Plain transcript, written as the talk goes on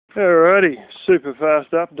Alrighty, super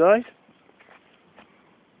fast update.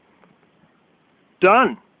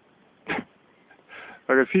 Done! I've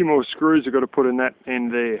got a few more screws I've got to put in that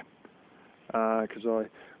end there. Because I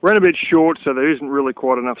ran a bit short, so there isn't really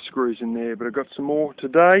quite enough screws in there, but I've got some more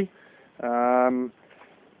today.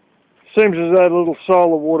 Seems as though the little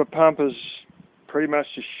solar water pump has pretty much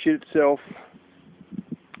just shit itself.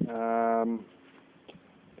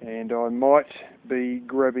 And I might be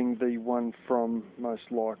grabbing the one from,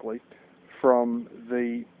 most likely, from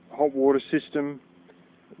the hot water system,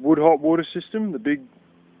 wood hot water system, the big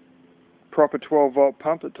proper 12 volt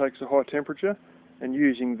pump that takes a high temperature, and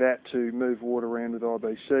using that to move water around with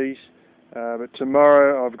IBCs. But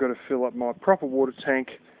tomorrow I've got to fill up my proper water tank,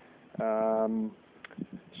 so I'm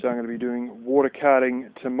going to be doing water carting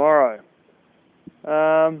tomorrow.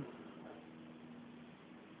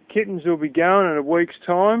 Kittens will be going in a week's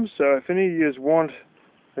time, so if any of you want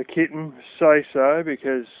a kitten, say so,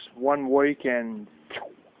 because 1 week and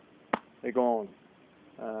they're gone.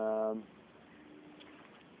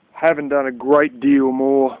 Haven't done a great deal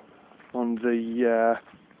more on the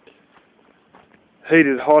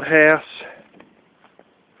heated hothouse.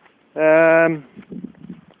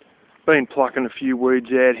 Been plucking a few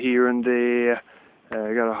weeds out here and there.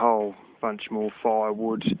 Got a whole bunch more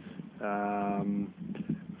firewood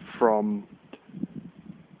from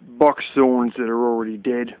box thorns that are already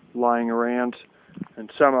dead laying around,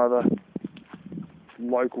 and some other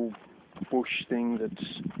local bush thing that's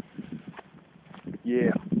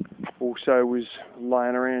also was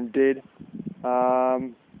laying around dead.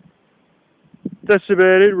 That's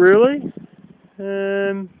about it really.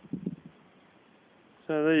 So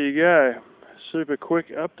there you go, super quick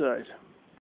update.